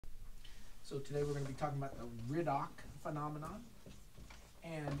So today we're going to be talking about the Riddoch phenomenon.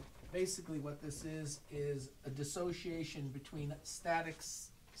 And basically what this is a dissociation between static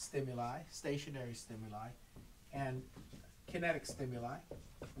stimuli, stationary stimuli, and kinetic stimuli,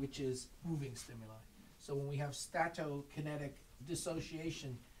 which is moving stimuli. So when we have statokinetic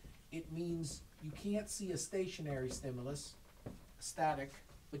dissociation, it means you can't see a stationary stimulus, static,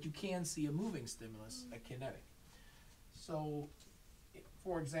 but you can see a moving stimulus, a kinetic. So,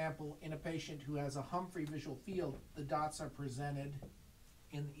 for example, in a patient who has a Humphrey visual field, the dots are presented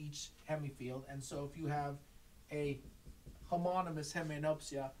in each hemifield. And so if you have a homonymous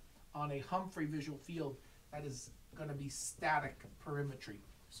hemianopsia on a Humphrey visual field, that is going to be static perimetry.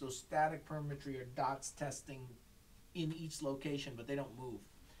 So static perimetry are dots testing in each location, but they don't move.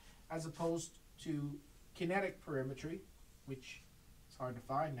 As opposed to kinetic perimetry, which is hard to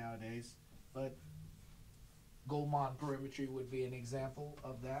find nowadays, but Goldman perimetry would be an example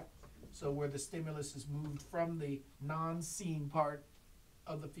of that. So where the stimulus is moved from the non-seeing part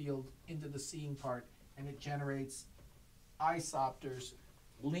of the field into the seeing part, and it generates isopters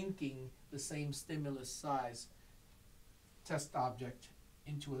linking the same stimulus size test object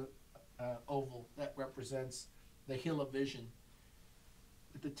into a oval that represents the hill of vision,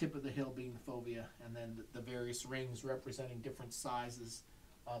 with the tip of the hill being the fovea, and then the various rings representing different sizes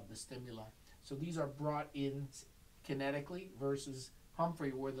of the stimuli. So these are brought in kinetically versus Humphrey,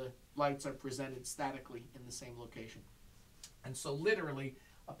 where the lights are presented statically in the same location. And so literally,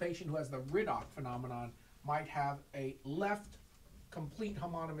 a patient who has the Riddoch phenomenon might have a left complete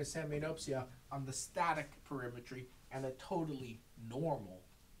homonymous hemianopsia on the static perimetry and a totally normal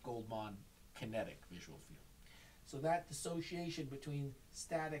Goldman kinetic visual field. So that dissociation between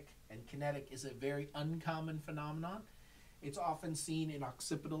static and kinetic is a very uncommon phenomenon. It's often seen in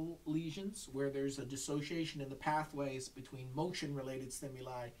occipital lesions where there's a dissociation in the pathways between motion-related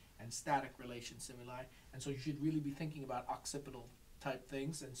stimuli and static relation stimuli. And so you should really be thinking about occipital type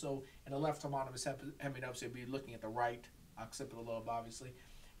things. And so in a left homonymous hemianopsia, you'd be looking at the right occipital lobe, obviously.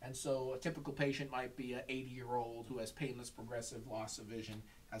 And so a typical patient might be an 80-year-old who has painless progressive loss of vision,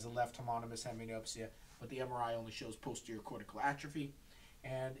 has a left homonymous hemianopsia, but the MRI only shows posterior cortical atrophy.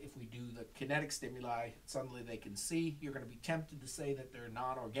 And if we do the kinetic stimuli, suddenly they can see. You're going to be tempted to say that they're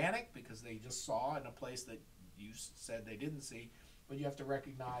non-organic because they just saw in a place that you said they didn't see. But you have to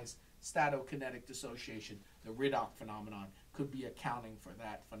recognize statokinetic dissociation, the Riddoch phenomenon, could be accounting for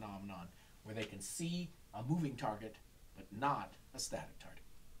that phenomenon where they can see a moving target but not a static target.